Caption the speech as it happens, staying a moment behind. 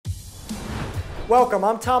Welcome,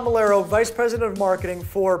 I'm Tom Malero, Vice President of Marketing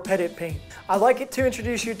for Pettit Paint. I'd like to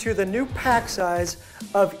introduce you to the new pack size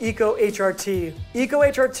of ECO HRT. ECO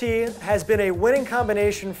HRT has been a winning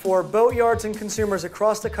combination for boatyards and consumers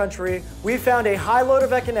across the country. We found a high load of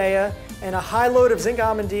ECONEA and a high load of zinc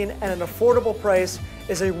almandine at an affordable price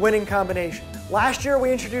is a winning combination. Last year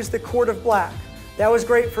we introduced the Quart of Black. That was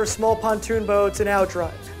great for small pontoon boats and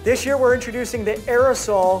outdrives. This year we're introducing the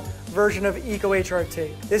Aerosol version of ECO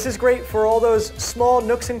HRT. This is great for all those small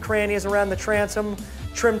nooks and crannies around the transom,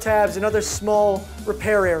 trim tabs, and other small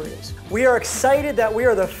repair areas. We are excited that we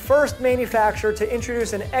are the first manufacturer to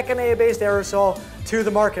introduce an ECONEA-based aerosol to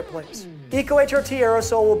the marketplace. ECO HRT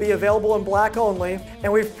aerosol will be available in black only,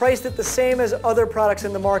 and we've priced it the same as other products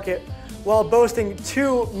in the market while boasting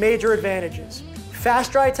two major advantages: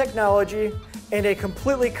 fast dry technology and a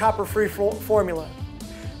completely copper-free formula.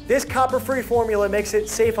 This copper-free formula makes it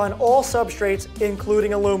safe on all substrates,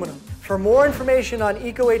 including aluminum. For more information on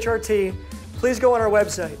ECO HRT, please go on our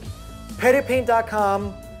website,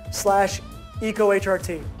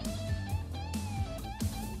 pettitpaint.com/EcoHRT.